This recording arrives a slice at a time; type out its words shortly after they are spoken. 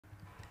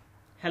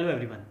Hello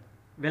everyone,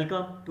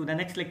 welcome to the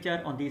next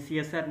lecture on the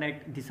CSIR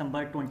NET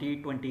December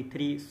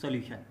 2023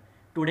 solution.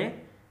 Today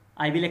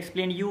I will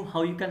explain you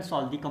how you can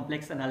solve the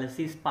complex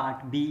analysis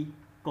part B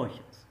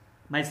questions.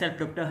 Myself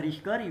Dr.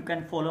 Harish Garg. You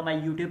can follow my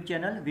YouTube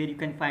channel where you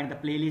can find the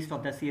playlist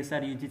of the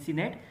CSIR UGC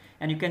NET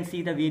and you can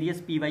see the various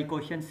PY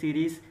question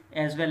series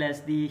as well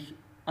as the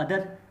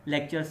other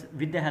lectures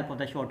with the help of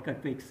the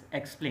shortcut tricks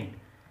explained.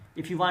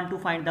 If you want to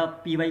find the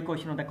PY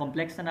question of the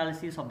complex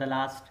analysis of the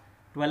last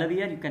 12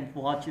 years, you can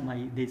watch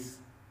this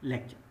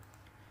lecture.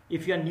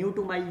 If you are new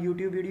to my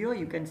YouTube video,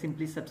 you can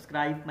simply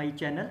subscribe my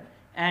channel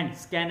and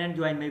scan and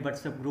join my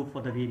WhatsApp group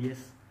for the various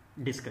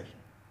discussion.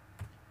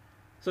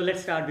 So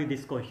let's start with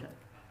this question.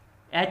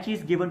 H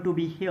is given to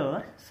be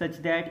here such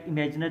that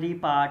imaginary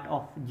part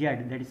of Z,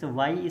 that is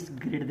y is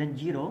greater than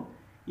 0,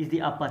 is the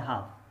upper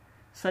half,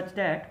 such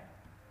that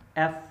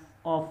f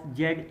of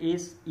z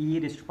is e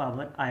raised to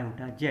power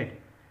iota z.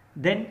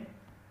 Then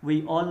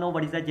we all know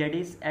what is the z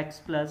is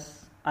x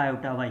plus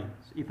iota y.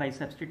 So if I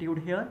substitute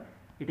here,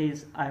 it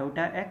is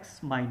iota x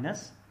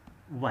minus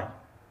y.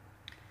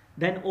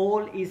 Then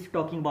all is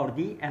talking about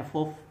the f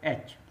of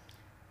h.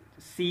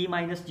 C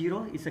minus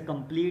 0 is a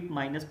complete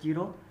minus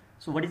 0.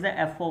 So what is the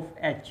f of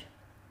h?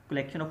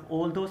 Collection of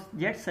all those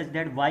z's such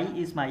that y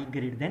is my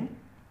greater than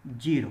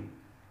 0.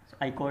 So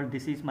I call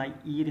this is my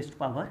e raised to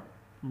power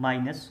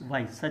minus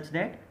y such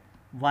that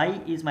y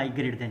is my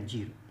greater than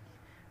 0.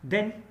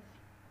 Then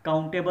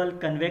countable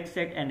convex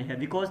set and here,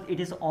 because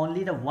it is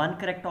only the one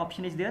correct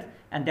option is there,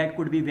 and that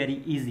could be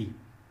very easy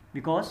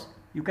because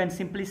you can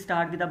simply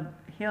start with a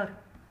here.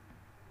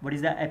 What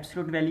is the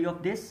absolute value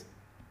of this?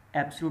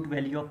 Absolute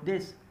value of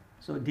this.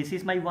 So this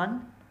is my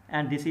 1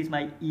 and this is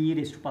my e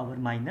raised to power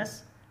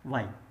minus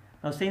y.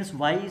 Now since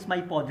y is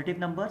my positive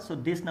number, so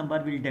this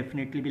number will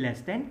definitely be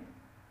less than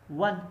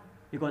 1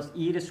 because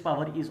e raised to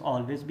power is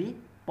always be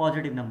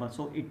positive number.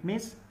 So it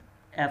means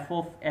f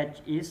of h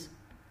is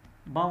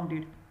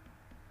bounded.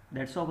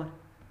 That's over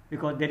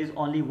because there is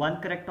only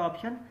one correct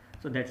option.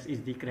 So that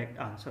is the correct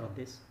answer of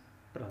this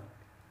problem.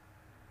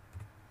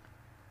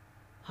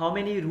 How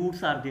many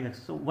roots are there?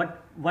 So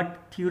what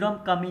theorem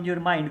come in your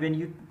mind when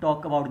you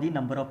talk about the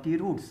number of the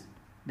roots?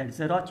 That is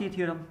the Cauchy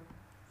theorem.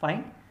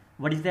 Fine.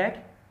 What is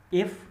that?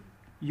 If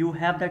you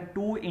have the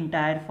two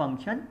entire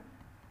function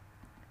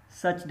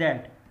such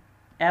that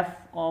f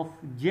of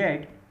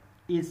z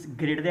is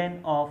greater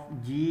than of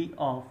g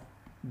of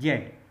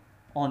z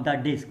on the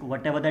disk,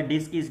 whatever the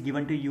disk is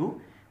given to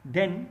you,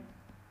 then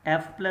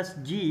f plus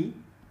g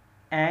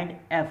and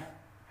f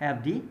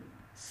have the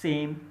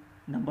same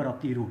number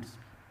of the roots.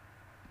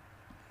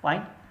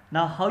 Fine.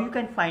 Now how you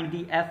can find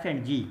the f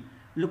and g?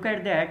 Look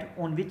at that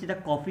on which the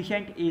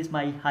coefficient is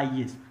my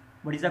highest.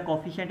 What is the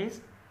coefficient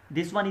is?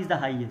 This one is the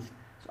highest.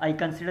 So I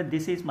consider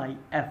this is my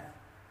f.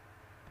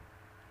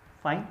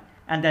 Fine.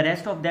 And the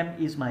rest of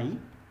them is my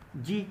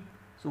g.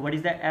 So what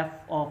is the f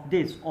of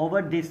this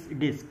over this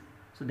disk?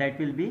 So that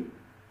will be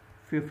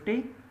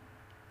 50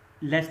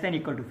 less than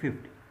equal to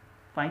 50.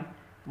 Fine.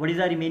 What is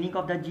the remaining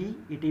of the g?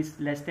 It is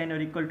less than or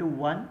equal to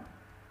 1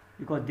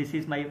 because this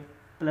is my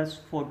plus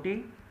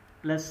 40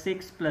 plus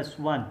 6 plus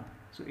 1.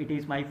 So it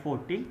is my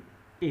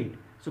 48.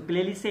 So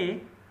clearly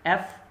say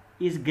f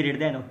is greater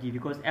than of g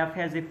because f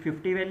has a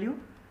 50 value.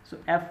 So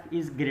f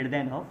is greater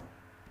than of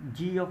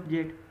g of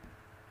z.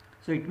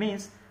 So it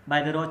means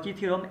by the Cauchy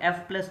theorem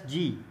f plus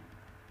g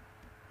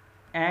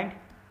and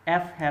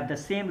f have the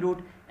same root.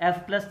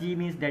 F plus g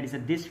means that is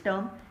this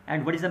term,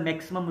 and what is the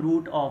maximum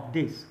root of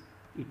this?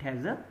 It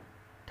has a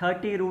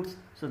 30 roots.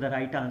 So the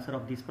right answer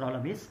of this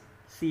problem is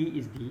C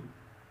is the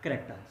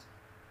correct answer.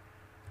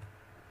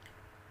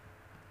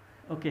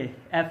 Okay,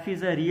 f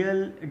is a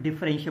real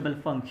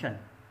differentiable function.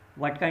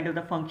 What kind of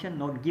the function?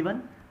 Not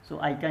given. So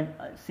I can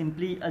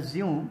simply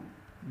assume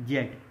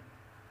z.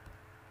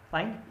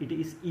 Fine. It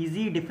is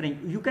easy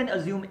different. You can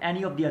assume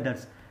any of the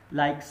others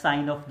like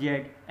sine of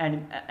z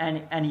and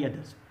any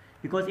others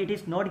because it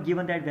is not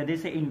given that whether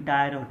it's an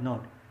entire or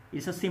not.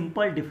 It's a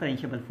simple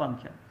differentiable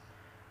function.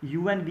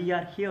 U and v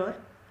are here.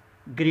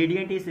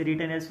 Gradient is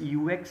written as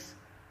ux.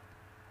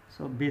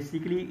 So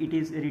basically it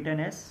is written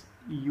as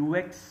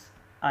ux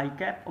I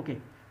cap.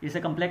 Okay, it's a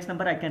complex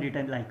number. I can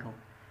written like how.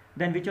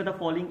 Then which of the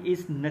following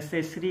is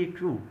necessary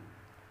true?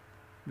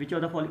 Which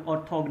of the following?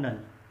 Orthogonal.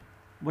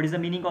 What is the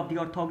meaning of the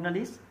orthogonal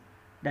is?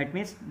 That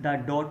means the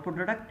dot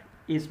product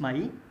is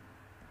my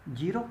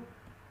 0.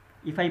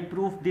 If I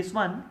prove this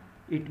one,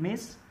 it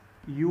means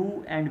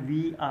u and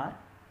v are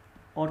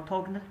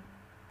orthogonal.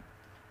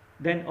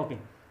 Then okay,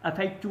 if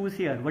I choose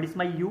here, what is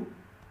my u?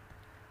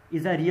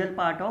 Is a real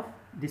part of,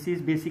 this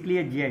is basically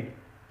a z.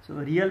 So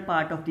real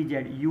part of the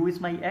z, u is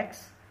my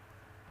x,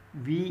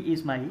 v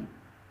is my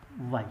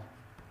y.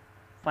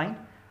 Fine.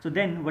 So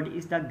then what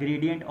is the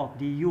gradient of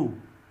the u?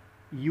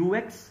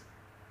 Ux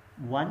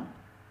 1,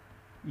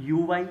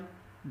 uy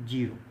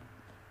 0.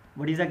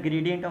 What is the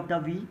gradient of the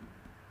v?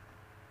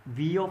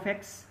 V of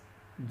x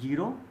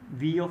 0,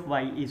 v of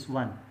y is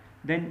 1.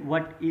 Then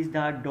what is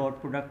the dot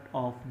product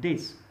of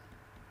this?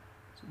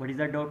 So what is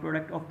the dot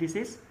product of this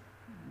is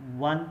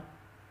 1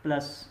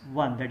 plus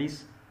 1, that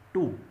is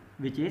 2,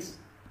 which is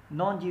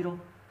non-zero.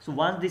 So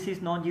once this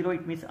is non-zero,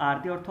 it means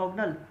are they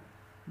orthogonal?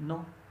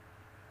 No.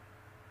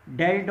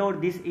 Del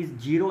dot this is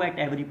 0 at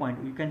every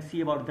point. You can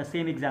see about the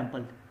same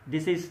example.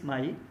 This is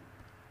my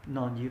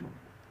non-zero.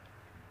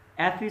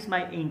 F is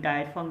my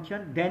entire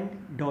function,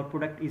 then dot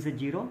product is a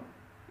 0.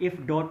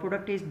 If dot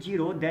product is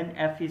 0, then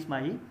f is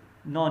my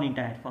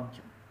non-entire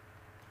function.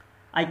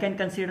 I can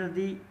consider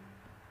the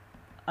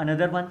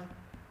another one.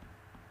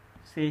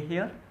 Say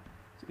here,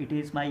 so it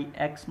is my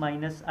x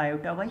minus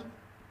iota y.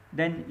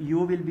 Then u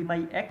will be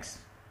my x,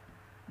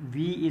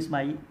 v is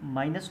my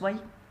minus y.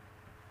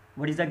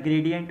 What is the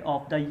gradient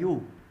of the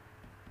u?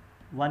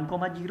 1,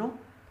 0,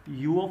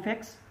 u of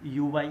x,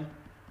 uy.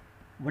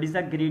 What is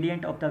the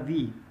gradient of the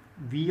v?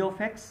 V of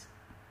x,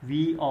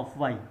 v of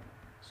y.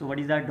 So what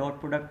is the dot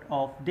product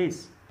of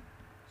this?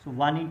 So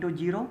 1 into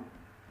 0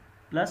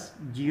 plus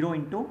 0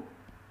 into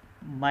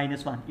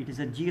minus 1. It is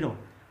a 0.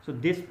 So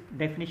this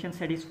definition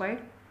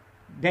satisfied.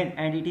 Then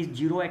and it is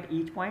 0 at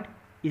each point.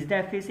 Is the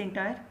f is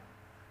entire?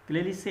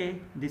 Clearly say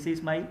this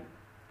is my,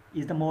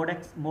 is the mod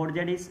x, mod z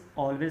is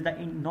always the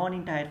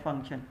non-entire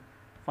function.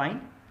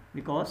 Fine,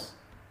 because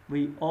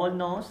we all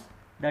know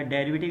the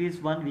derivative is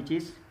 1 which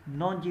is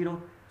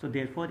non-zero. So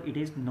therefore it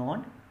is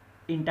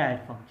non-entire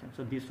function.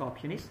 So this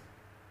option is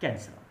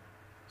cancelled.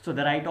 So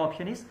the right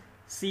option is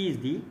C is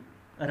the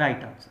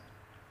right answer.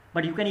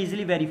 But you can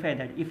easily verify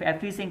that if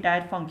f is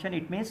entire function,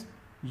 it means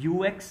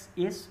ux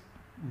is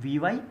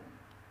vy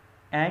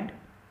and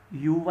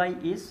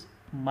uy is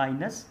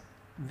minus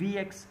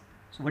vx.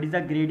 So what is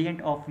the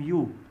gradient of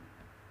u?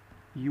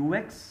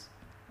 Ux,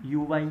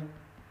 uy.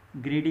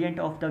 Gradient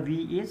of the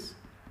v is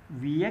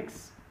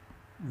vx,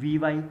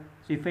 vy.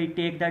 So if I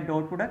take that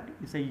dot product,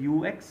 it's a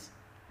ux,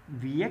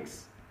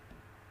 vx,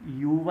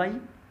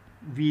 uy,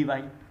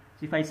 vy.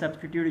 So if I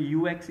substitute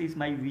ux is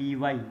my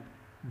vy,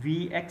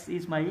 vx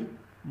is my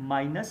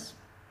minus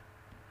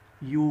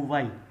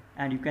uy,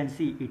 and you can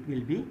see it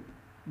will be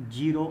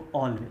 0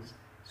 always.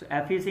 So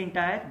f is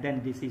entire,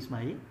 then this is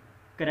my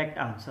correct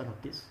answer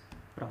of this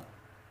problem.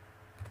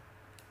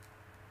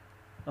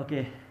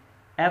 Okay,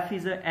 f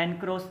is a n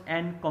cross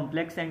n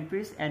complex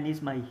entries, n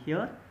is my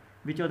here.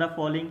 Which of the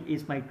following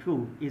is my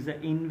true? Is a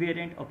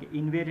invariant, okay,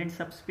 invariant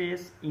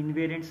subspace,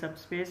 invariant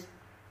subspace,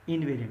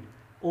 invariant.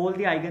 All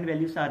the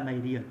eigenvalues are my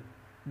real.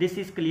 This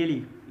is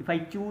clearly, if I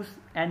choose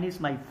n is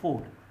my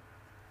 4,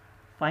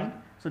 fine.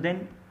 So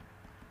then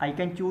I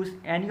can choose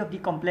any of the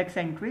complex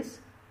entries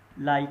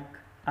like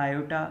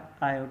iota,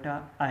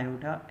 iota,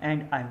 iota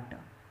and iota.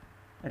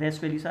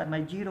 Rest values are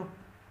my 0.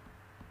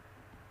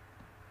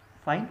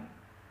 Fine.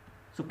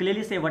 So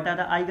clearly say what are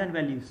the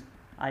eigenvalues?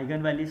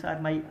 Eigenvalues are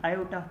my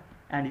iota,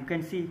 and you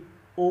can see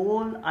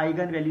all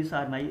eigenvalues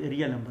are my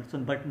real number. So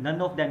but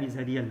none of them is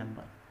a real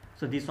number.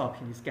 So this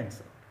option is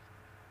cancelled.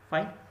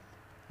 Fine.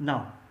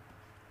 Now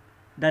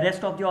the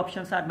rest of the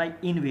options are my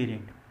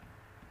invariant.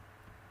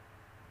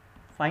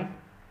 Fine.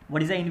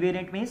 What is the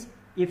invariant means?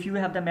 If you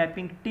have the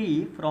mapping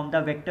T from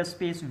the vector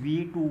space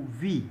V to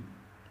V,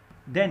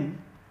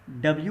 then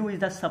W is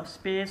the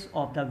subspace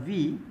of the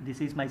V. This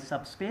is my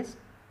subspace.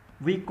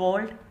 We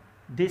called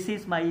this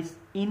is my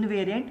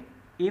invariant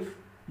if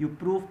you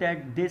prove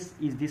that this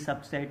is the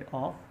subset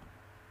of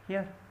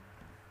here.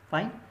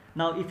 Fine.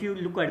 Now if you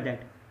look at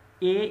that,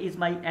 A is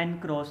my n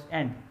cross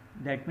n.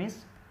 That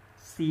means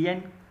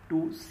Cn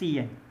to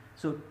Cn.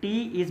 So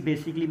T is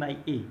basically my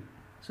A.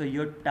 So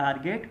your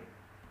target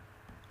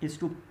is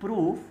to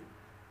prove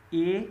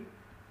A,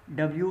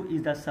 W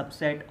is the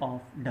subset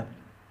of W.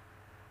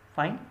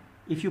 Fine.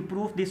 If you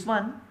prove this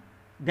one,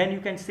 then you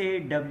can say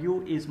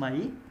W is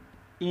my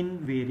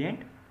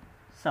invariant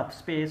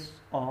subspace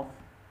of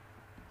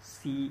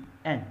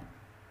Cn.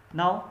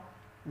 Now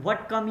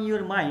what come in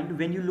your mind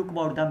when you look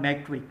about the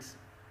matrix?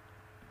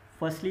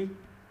 Firstly,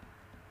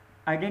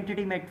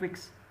 identity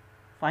matrix.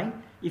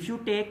 Fine. If you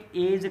take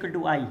A is equal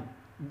to I,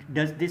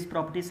 does this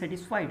property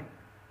satisfied?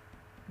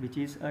 Which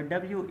is a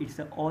W, it's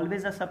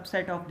always a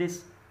subset of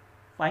this.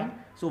 Fine.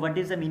 So what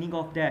is the meaning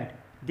of that?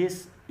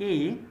 This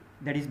A,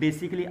 that is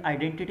basically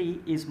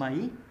identity, is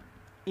my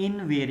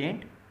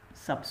invariant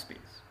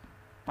subspace.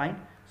 Fine.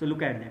 So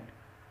look at that.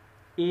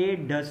 A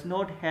does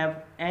not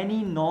have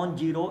any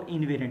non-zero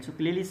invariant. So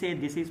clearly say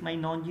this is my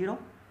non-zero,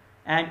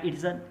 and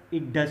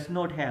it does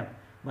not have,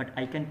 but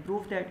I can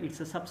prove that it's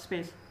a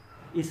subspace.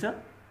 It's a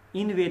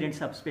invariant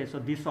subspace. So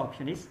this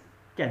option is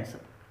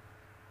cancelled.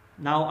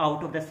 Now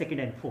out of the second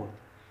and fourth,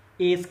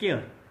 A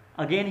square,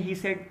 again he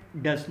said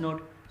does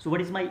not. So what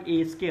is my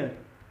A square?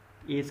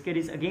 A square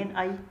is again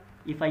I.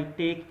 If I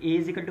take A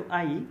is equal to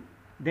I,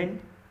 then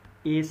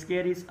A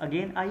square is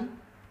again I.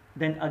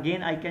 Then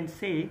again I can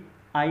say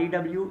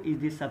IW is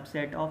the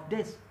subset of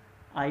this.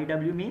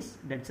 IW means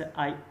that's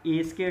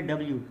A square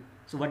W.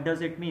 So what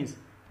does it mean?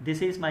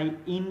 This is my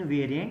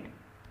invariant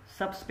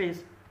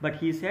subspace, but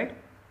he said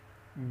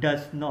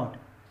does not.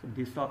 So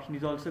this option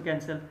is also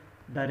cancelled.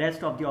 The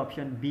rest of the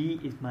option B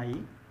is my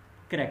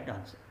correct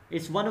answer.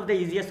 It's one of the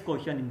easiest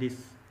question in this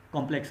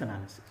complex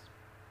analysis.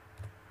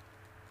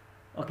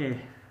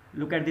 Okay,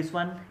 look at this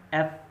one.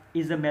 F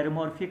is a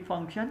meromorphic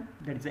function,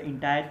 that is the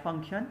entire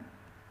function.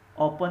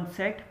 open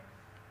set,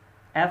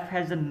 F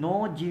has the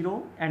no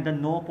zero and the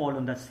no pole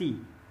on the C.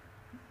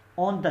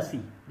 On the C,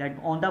 that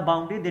on the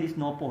boundary there is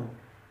no pole,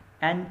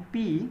 and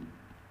P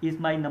is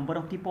my number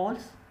of the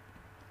poles,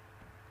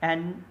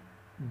 and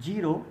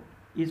 0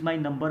 is my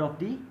number of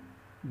the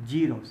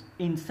zeros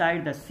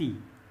inside the C.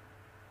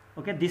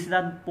 Okay, this is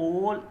the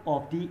pole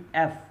of the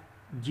F,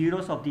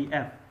 zeros of the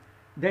F.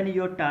 Then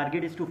your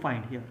target is to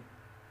find here.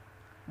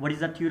 What is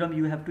the theorem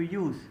you have to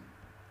use?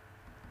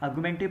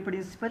 Augmentative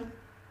principle.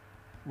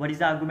 What is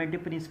the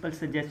augmentative principle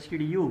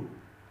suggested you?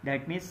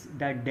 That means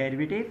that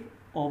derivative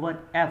over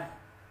F,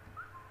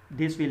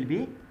 this will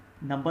be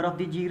number of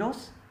the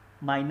zeros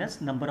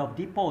minus number of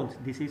the poles.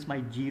 This is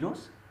my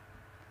zeros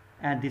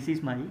and this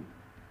is my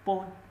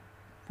pole.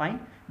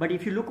 Fine. But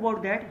if you look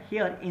about that,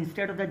 here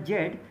instead of the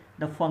Z,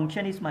 the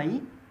function is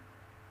my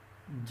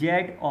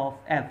Z of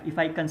F. If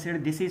I consider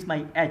this is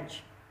my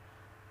H.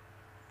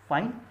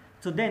 Fine.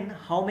 So then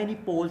how many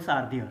poles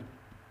are there?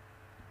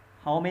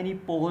 How many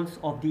poles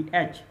of the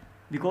H?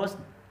 Because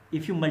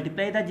if you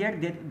multiply the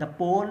Z, the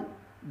pole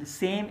the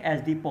same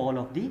as the pole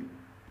of the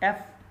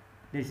F.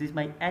 This is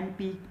my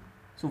NP.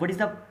 So what is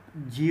the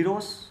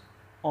zeros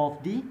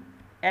of the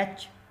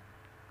H?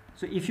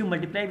 So if you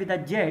multiply with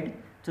the Z,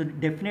 so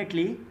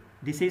definitely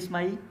this is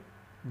my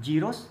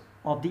zeros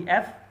of the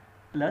F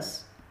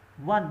plus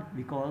 1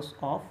 because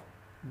of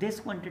this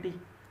quantity.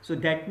 So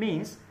that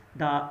means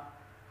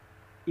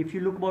if you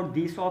look about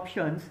these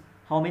options,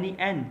 how many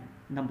N?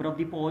 Number of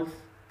the poles,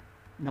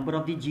 number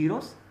of the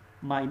zeros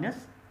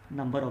minus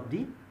number of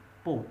the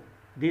pole.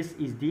 This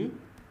is the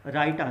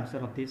right answer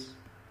of this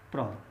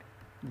product.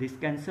 This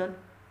cancel,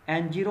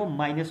 N0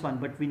 minus 1,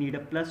 but we need a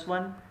plus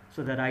 1.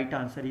 So the right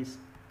answer is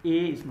A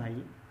is my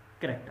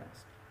correct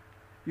answer.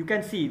 You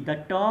can see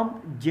the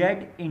term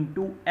Z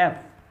into F.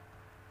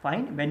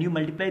 Fine. When you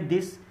multiply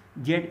this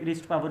Z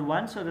raised to power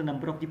 1, so the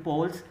number of the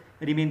poles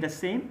remain the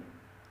same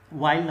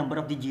while number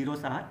of the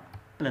zeros are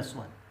plus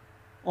 1.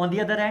 On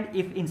the other hand,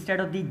 if instead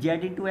of the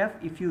Z into F,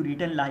 if you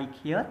written like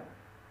here,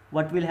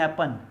 what will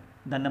happen?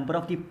 The number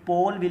of the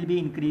pole will be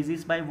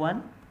increases by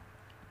 1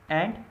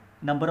 and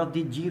number of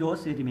the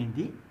zeros will remain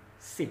the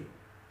same.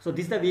 So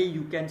this is the way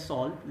you can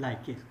solve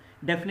like this.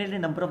 Definitely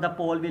number of the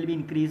pole will be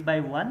increased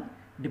by 1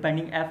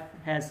 depending F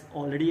has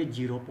already a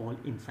 0 pole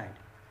inside.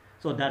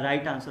 So the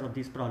right answer of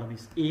this problem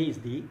is A is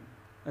the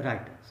right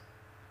answer.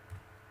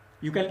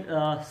 You can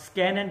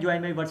scan and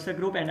join my WhatsApp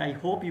group, and I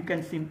hope you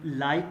can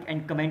like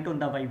and comment on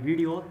my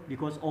video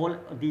because all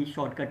the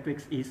shortcut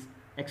tricks is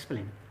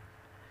explained.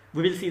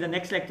 We will see the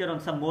next lecture on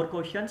some more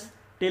questions.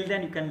 Till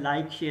then, you can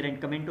like, share and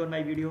comment on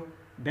my video.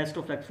 Best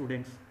of luck,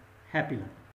 students. Happy learning.